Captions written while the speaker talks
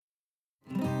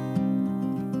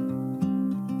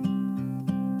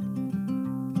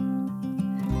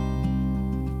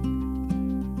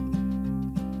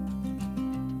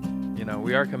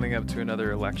we are coming up to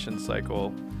another election cycle.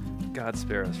 God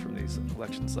spare us from these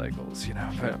election cycles,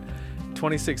 But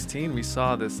 2016, we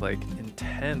saw this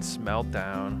intense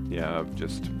meltdown.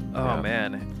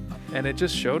 Man. And it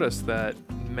just showed us that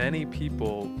many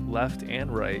people, left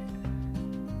and right,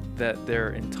 that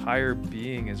their entire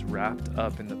being is wrapped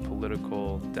up in the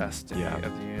political destiny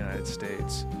of the United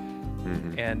States.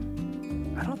 Mm-hmm.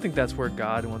 And I don't think that's where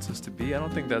God wants us to be. I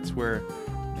don't think that's where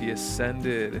the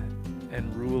ascended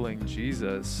and ruling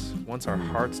Jesus wants our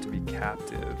hearts to be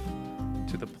captive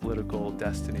to the political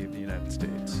destiny of the United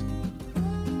States.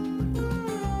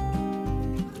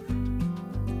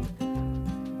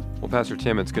 Well, Pastor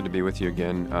Tim, it's good to be with you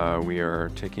again. We are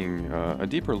taking a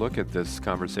deeper look at this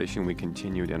conversation we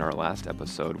continued in our last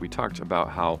episode. We talked about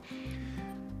how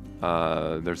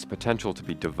there's potential to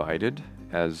be divided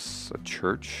as a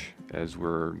church as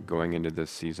we're going into this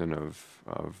season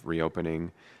of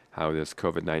reopening, how this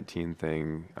COVID-19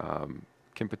 thing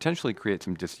can potentially create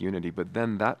some disunity, but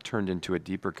then that turned into a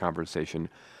deeper conversation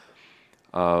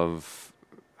of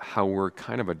how we're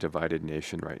kind of a divided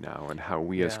nation right now and how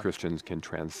we as Christians can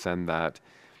transcend that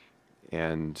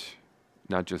and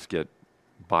not just get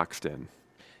boxed in.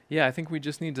 Yeah, I think we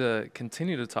just need to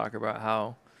continue to talk about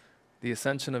how the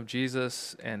ascension of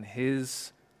Jesus and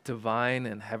his divine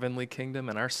and heavenly kingdom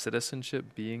and our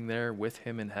citizenship being there with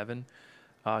him in heaven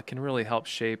can really help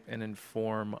shape and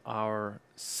inform our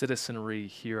citizenry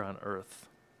here on earth.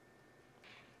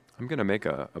 I'm going to make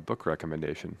a book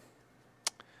recommendation.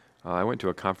 I went to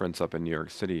a conference up in New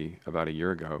York City about a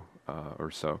year ago or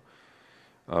so,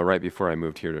 right before I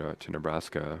moved here to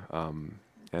Nebraska.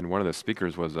 And one of the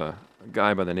speakers was a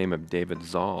guy by the name of David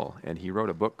Zoll, and he wrote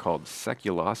a book called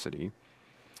Seculosity,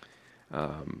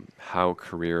 How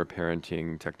Career,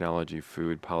 Parenting, Technology,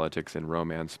 Food, Politics, and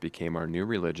Romance Became Our New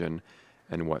Religion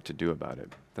and What to Do About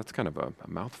It. That's kind of a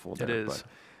mouthful there. It is.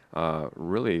 But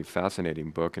really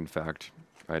fascinating book. In fact,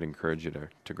 I'd encourage you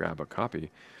to grab a copy,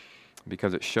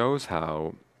 because it shows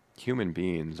how human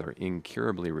beings are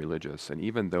incurably religious. And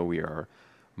even though we are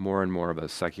more and more of a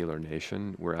secular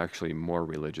nation, we're actually more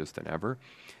religious than ever.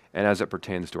 And as it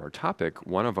pertains to our topic,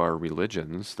 one of our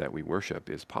religions that we worship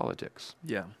is politics.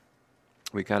 Yeah.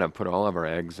 We kind of put all of our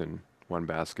eggs in one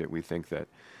basket. We think that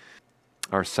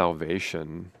our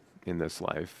salvation in this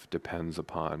life depends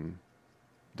upon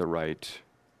the right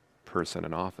person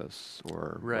in office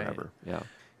or whatever. Yeah.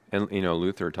 And,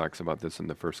 Luther talks about this in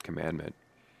the First Commandment.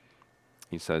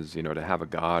 He says, to have a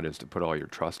God is to put all your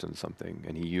trust in something.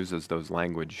 And he uses the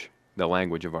language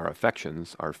of our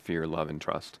affections, our fear, love, and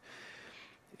trust.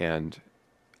 And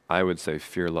I would say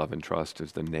fear, love, and trust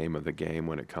is the name of the game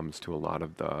when it comes to a lot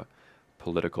of the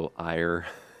political ire.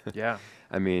 Yeah.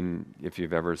 I mean, if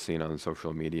you've ever seen on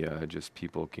social media, just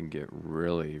people can get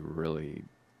really, really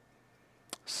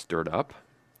stirred up.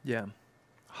 Yeah.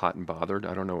 Hot and bothered.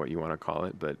 I don't know what you want to call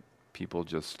it, but people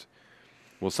just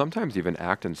will sometimes even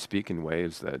act and speak in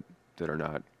ways that are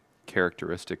not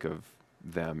characteristic of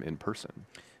them in person.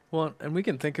 Well, and we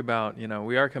can think about,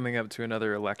 we are coming up to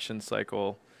another election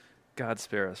cycle. God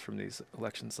spare us from these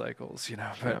election cycles,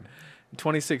 But in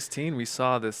 2016, we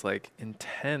saw this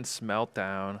intense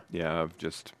meltdown. Yeah, of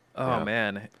just...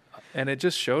 man. And it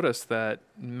just showed us that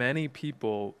many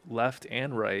people, left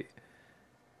and right,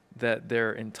 that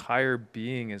their entire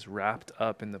being is wrapped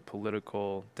up in the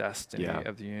political destiny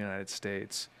of the United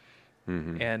States.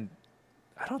 Mm-hmm. And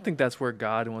I don't think that's where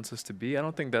God wants us to be. I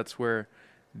don't think that's where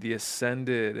the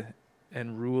ascended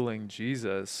and ruling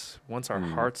Jesus wants our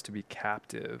hearts to be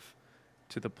captive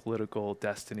to the political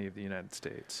destiny of the United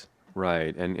States.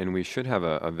 Right. And we should have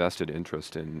a vested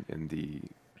interest in the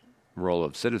role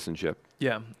of citizenship.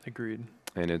 Yeah, agreed.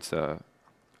 And it's I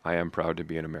am proud to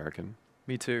be an American.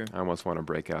 Me too. I almost want to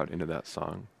break out into that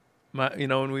song.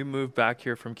 When we moved back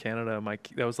here from Canada,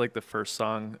 that was the first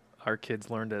song our kids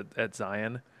learned at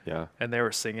Zion. Yeah. And they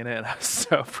were singing it, and I was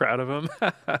so proud of them.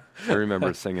 I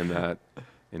remember singing that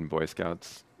in Boy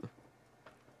Scouts.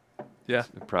 Yeah. It's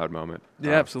a proud moment.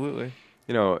 Yeah, absolutely.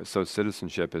 So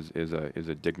citizenship is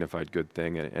a dignified, good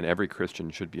thing, and every Christian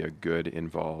should be a good,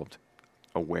 involved,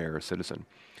 aware citizen.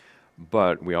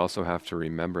 But we also have to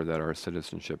remember that our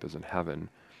citizenship is in heaven.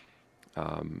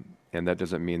 And that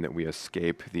doesn't mean that we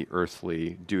escape the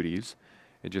earthly duties.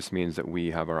 It just means that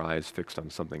we have our eyes fixed on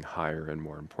something higher and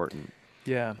more important.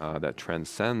 Yeah. That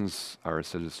transcends our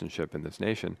citizenship in this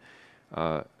nation.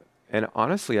 And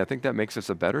honestly, I think that makes us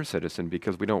a better citizen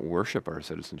because we don't worship our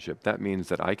citizenship. That means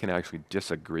that I can actually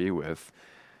disagree with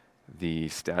the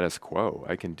status quo.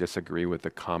 I can disagree with the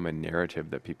common narrative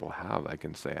that people have. I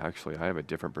can say, actually, I have a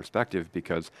different perspective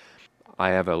because I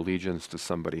have allegiance to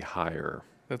somebody higher.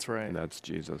 That's right. And that's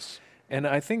Jesus. And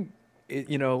I think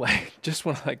like just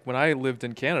when I lived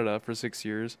in Canada for 6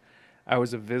 years, I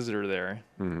was a visitor there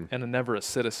and never a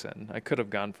citizen. I could have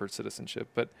gone for citizenship,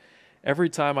 but every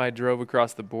time I drove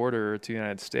across the border to the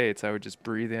United States, I would just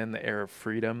breathe in the air of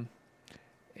freedom.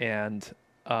 And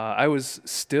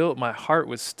my heart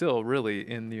was still really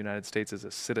in the United States as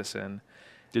a citizen.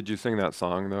 Did you sing that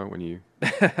song though when you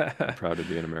proud to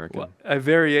be an American? Well,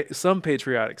 some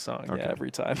patriotic song, okay. Yeah, every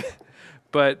time.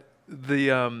 But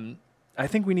I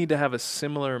think we need to have a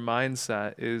similar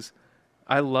mindset. Is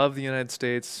I love the United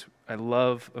States. I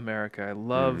love America. I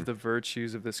love the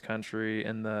virtues of this country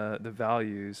and the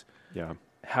values. Yeah.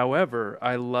 However,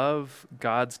 I love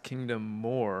God's kingdom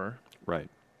more. Right.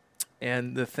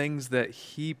 And the things that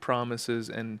he promises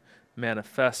and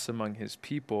manifests among his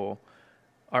people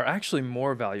are actually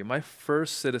more value. My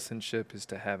first citizenship is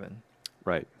to heaven.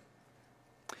 Right.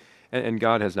 And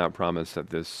God has not promised that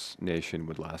this nation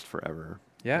would last forever.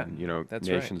 Yeah, and, that's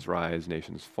nations right. rise,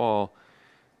 nations fall.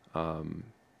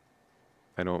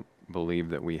 I don't believe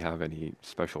that we have any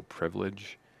special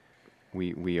privilege.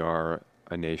 We are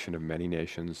a nation of many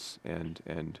nations, and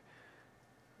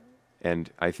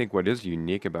I think what is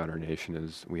unique about our nation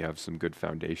is we have some good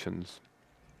foundations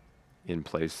in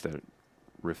place that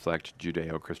reflect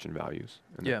Judeo-Christian values,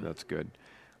 and that's good.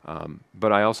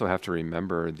 But I also have to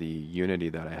remember the unity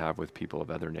that I have with people of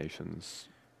other nations.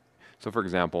 So, for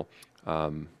example,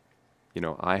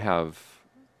 I have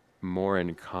more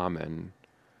in common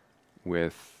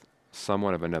with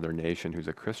someone of another nation who's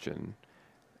a Christian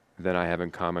than I have in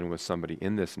common with somebody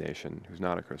in this nation who's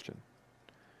not a Christian,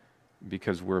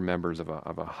 because we're members of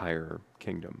a higher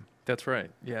kingdom. That's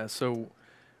right. Yeah. So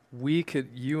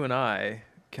you and I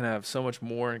can have so much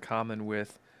more in common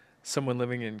with someone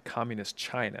living in communist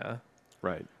China.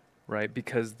 Right. Right.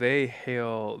 Because they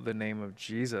hail the name of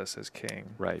Jesus as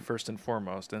king. Right. First and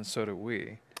foremost. And so do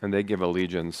we. And they give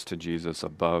allegiance to Jesus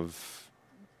above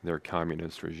their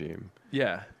communist regime.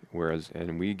 Yeah.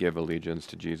 And we give allegiance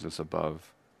to Jesus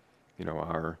above,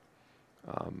 our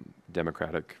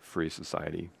democratic free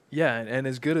society. Yeah. And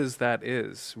as good as that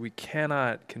is, we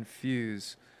cannot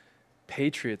confuse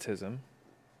patriotism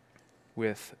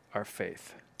with our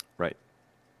faith. Right.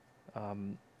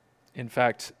 In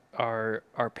fact,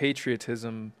 our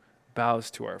patriotism bows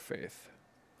to our faith.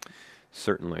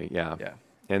 Certainly, yeah. Yeah.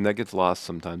 And that gets lost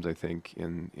sometimes, I think,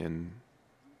 in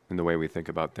the way we think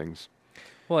about things.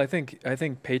 Well, I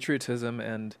think patriotism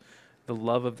and the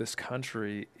love of this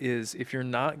country is, if you're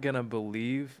not going to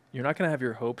believe, you're not going to have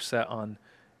your hope set on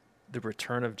the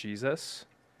return of Jesus,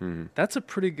 that's a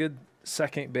pretty good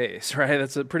second base, right?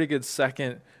 That's a pretty good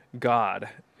second God.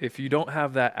 If you don't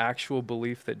have that actual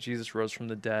belief that Jesus rose from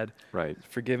the dead, right,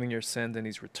 forgiving your sins, and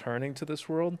he's returning to this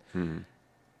world,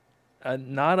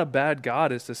 not a bad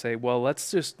God is to say, well,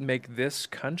 let's just make this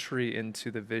country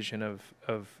into the vision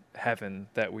of heaven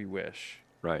that we wish.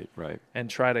 Right, right. And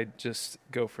try to just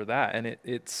go for that. And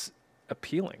it's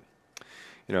appealing.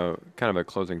 Kind of a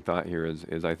closing thought here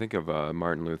is I think of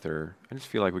Martin Luther. I just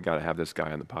feel like we got to have this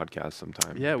guy on the podcast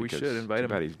sometime. Yeah, we should invite him.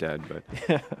 Too bad he's dead, but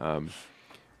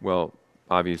well,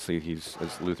 obviously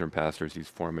as Lutheran pastors, he's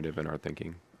formative in our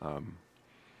thinking.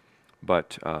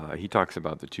 But he talks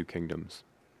about the two kingdoms,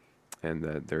 and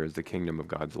that there is the kingdom of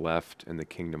God's left and the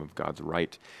kingdom of God's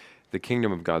right. The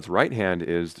kingdom of God's right hand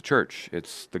is the church.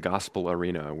 It's the gospel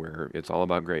arena where it's all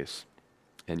about grace,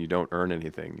 and you don't earn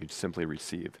anything. You simply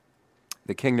receive.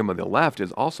 The kingdom of the left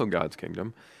is also God's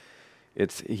kingdom.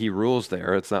 He rules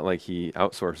there. It's not like he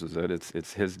outsources it.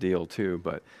 It's his deal too.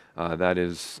 But that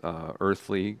is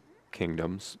earthly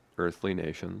kingdoms, earthly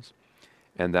nations,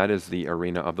 and that is the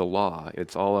arena of the law.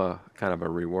 It's all a kind of a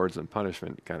rewards and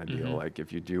punishment kind of deal. Like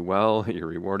if you do well, you're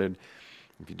rewarded.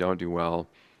 If you don't do well,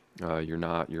 you're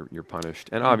not. You're punished.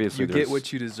 And obviously, you get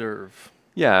what you deserve.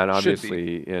 Yeah, and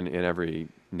obviously in every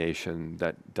nation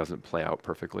that doesn't play out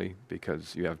perfectly,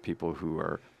 because you have people who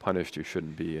are punished who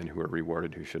shouldn't be and who are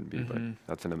rewarded who shouldn't be, but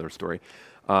that's another story.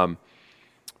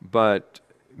 But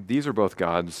these are both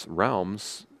God's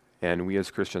realms, and we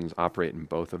as Christians operate in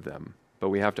both of them. But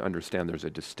we have to understand there's a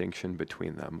distinction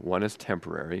between them. One is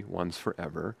temporary, one's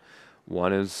forever.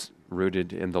 One is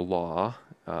rooted in the law,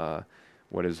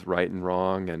 what is right and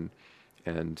wrong,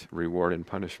 and reward and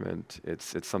punishment.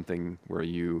 It's something where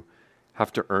you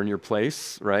have to earn your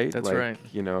place, right? That's right.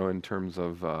 In terms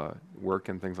of work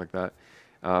and things like that.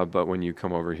 But when you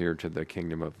come over here to the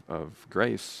kingdom of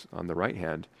grace on the right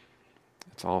hand,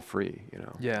 it's all free,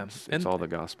 Yeah. It's all the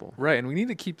gospel. Right, and we need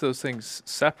to keep those things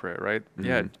separate, right?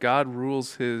 Yeah, God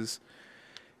rules his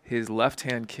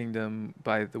left-hand kingdom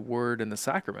by the word and the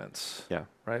sacraments. Yeah.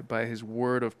 Right, by his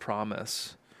word of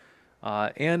promise.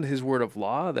 And his word of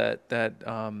law that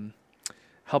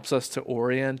helps us to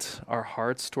orient our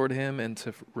hearts toward him and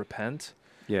to repent.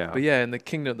 Yeah. But yeah, in the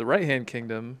kingdom, the right-hand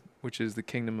kingdom, which is the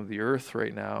kingdom of the earth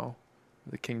right now,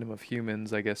 the kingdom of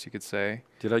humans, I guess you could say.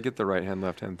 Did I get the right hand,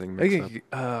 left hand thing mixed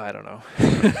up? I don't know.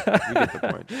 You get the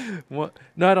point. What?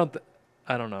 No,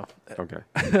 I don't know. Okay.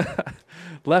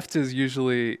 Left is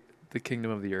usually the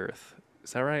kingdom of the earth.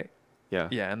 Is that right? Yeah.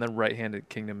 Yeah, and then right-handed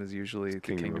kingdom is usually the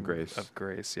kingdom of grace. Of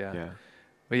grace, yeah. Yeah.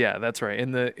 But yeah, that's right.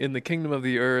 In the kingdom of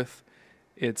the earth,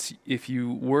 it's if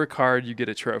you work hard, you get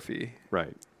a trophy.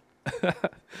 Right.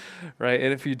 Right,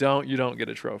 and if you don't get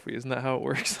a trophy. Isn't that how it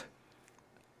works?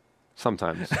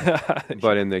 Sometimes.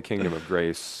 But in the kingdom of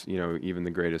grace, even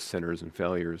the greatest sinners and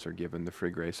failures are given the free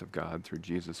grace of God through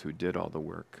Jesus, who did all the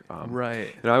work.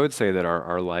 Right. And I would say that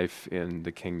our life in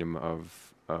the kingdom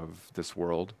of this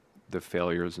world, the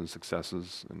failures and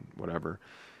successes and whatever,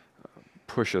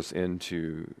 push us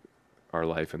into our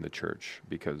life in the church,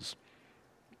 because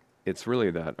it's really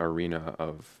that arena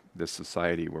of this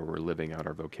society where we're living out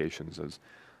our vocations as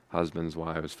husbands,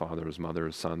 wives, fathers,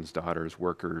 mothers, sons, daughters,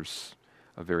 workers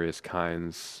of various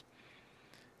kinds,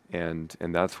 and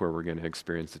that's where we're going to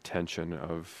experience the tension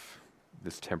of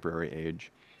this temporary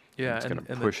age. Yeah, it's going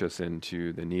to push us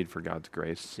into the need for God's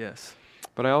grace. Yes.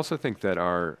 But I also think that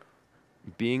our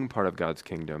being part of God's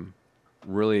kingdom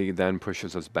really then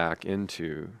pushes us back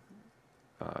into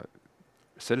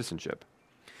citizenship,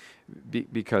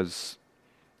 because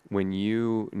when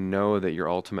you know that your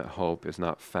ultimate hope is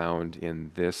not found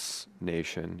in this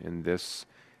nation, in this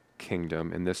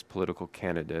kingdom, in this political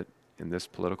candidate, in this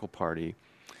political party,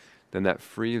 then that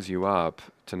frees you up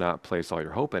to not place all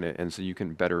your hope in it, and so you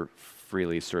can better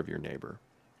freely serve your neighbor,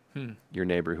 your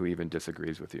neighbor who even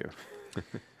disagrees with you.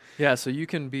 Yeah, so you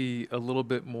can be a little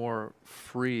bit more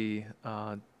free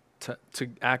to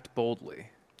act boldly.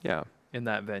 Yeah. In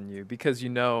that venue, because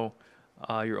your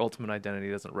ultimate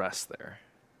identity doesn't rest there.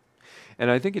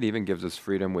 And I think it even gives us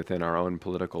freedom within our own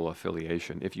political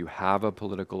affiliation. If you have a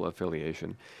political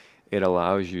affiliation, it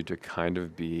allows you to kind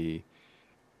of be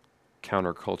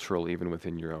countercultural even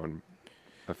within your own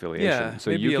affiliation. Yeah,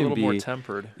 so maybe you can a little be more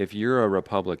tempered. If you're a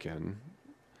Republican,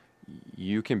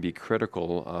 you can be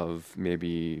critical of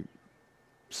maybe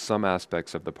some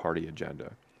aspects of the party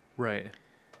agenda. Right.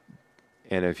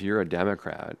 And if you're a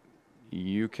Democrat,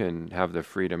 you can have the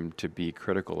freedom to be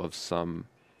critical of some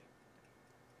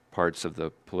parts of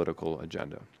the political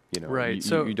agenda. Right.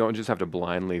 You don't just have to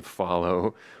blindly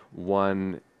follow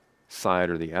one side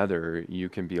or the other. You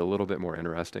can be a little bit more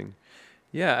interesting.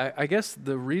 Yeah, I guess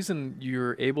the reason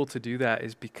you're able to do that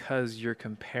is because you're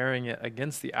comparing it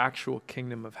against the actual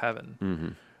kingdom of heaven. Mm-hmm.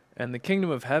 And the kingdom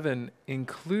of heaven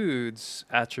includes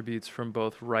attributes from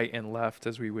both right and left,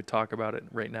 as we would talk about it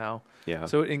right now. Yeah.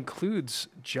 So it includes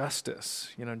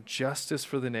justice, justice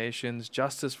for the nations,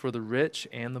 justice for the rich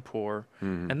and the poor.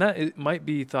 Mm-hmm. And that it might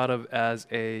be thought of as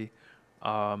a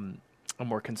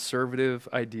more conservative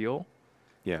ideal,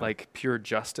 like pure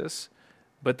justice.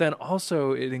 But then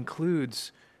also it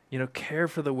includes, care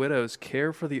for the widows,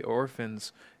 care for the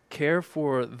orphans, care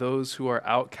for those who are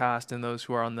outcast and those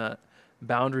who are on the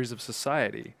boundaries of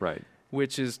society, right?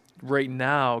 Which is right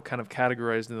now kind of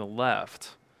categorized in the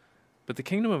left. But the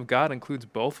kingdom of God includes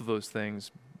both of those things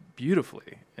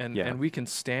beautifully, and we can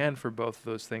stand for both of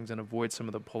those things and avoid some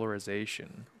of the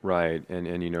polarization. Right,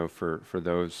 and for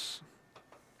those,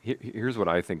 here's what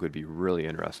I think would be really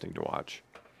interesting to watch.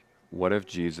 What if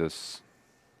Jesus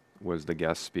was the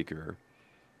guest speaker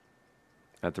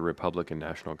at the Republican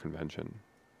National Convention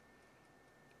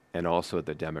and also at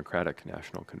the Democratic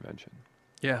National Convention?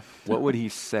 Yeah. What would he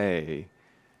say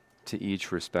to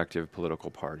each respective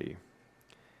political party?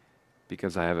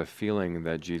 Because I have a feeling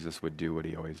that Jesus would do what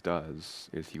he always does,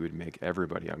 is he would make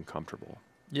everybody uncomfortable.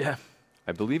 Yeah.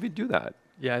 I believe he'd do that.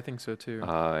 Yeah, I think so too.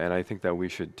 And I think that we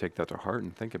should take that to heart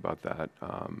and think about that.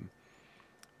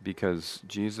 Because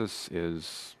Jesus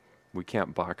we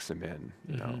can't box him in,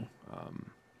 you know.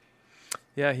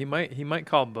 Yeah, he might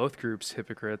call both groups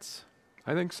hypocrites.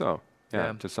 I think so.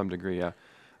 Yeah, to some degree, yeah.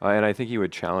 And I think he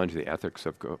would challenge the ethics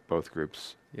of both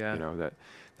groups. Yeah.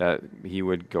 That he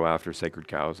would go after sacred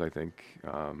cows, I think.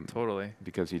 Totally.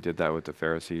 Because he did that with the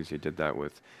Pharisees. He did that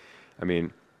with,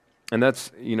 and that's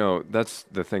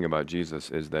the thing about Jesus,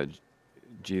 is that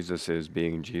Jesus is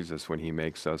being Jesus when he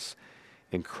makes us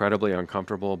incredibly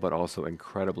uncomfortable, but also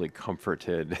incredibly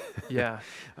comforted. Yeah.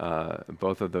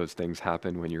 Both of those things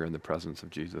happen when you're in the presence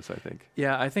of Jesus, I think.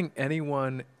 Yeah, I think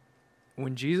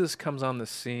when Jesus comes on the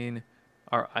scene,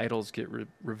 our idols get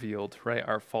revealed, right?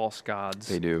 Our false gods.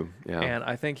 They do, yeah. And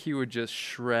I think he would just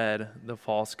shred the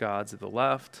false gods of the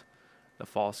left, the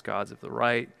false gods of the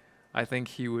right. I think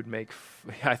he would make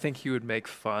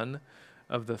fun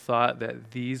of the thought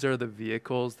that these are the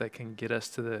vehicles that can get us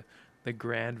to the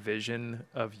grand vision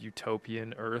of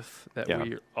utopian earth that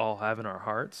we all have in our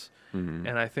hearts. Mm-hmm.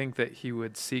 And I think that he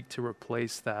would seek to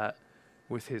replace that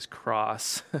with his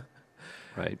cross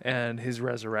right, and his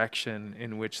resurrection,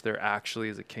 in which there actually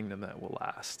is a kingdom that will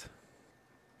last.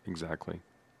 Exactly.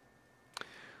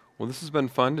 Well, this has been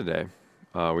fun today.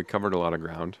 We covered a lot of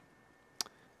ground,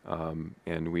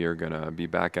 and we are going to be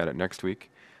back at it next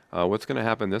week. What's going to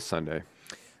happen this Sunday?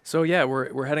 So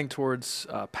we're heading towards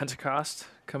Pentecost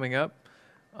coming up.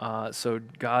 So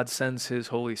God sends his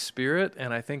Holy Spirit,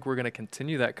 and I think we're going to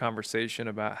continue that conversation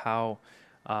about how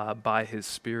by his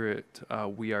Spirit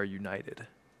we are united.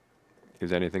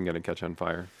 Is anything going to catch on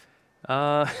fire?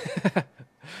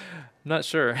 Not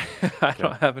sure. I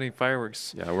don't have any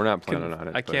fireworks. Yeah, we're not planning on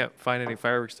it. I can't find any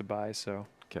fireworks to buy, so.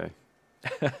 Okay.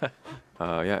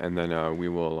 And then we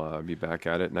will be back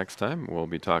at it next time. We'll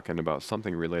be talking about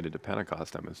something related to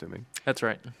Pentecost, I'm assuming. That's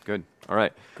right. Good. All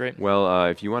right. Great. Well,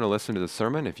 if you want to listen to the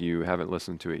sermon, if you haven't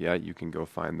listened to it yet, you can go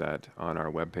find that on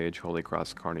our webpage,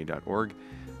 holycrosskearney.org.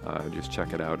 Just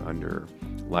check it out under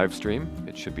live stream.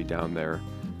 It should be down there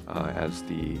as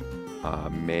the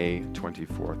May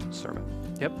 24th sermon.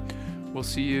 Yep. We'll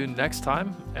see you next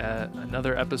time at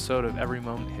another episode of Every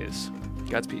Moment His.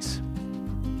 God's peace.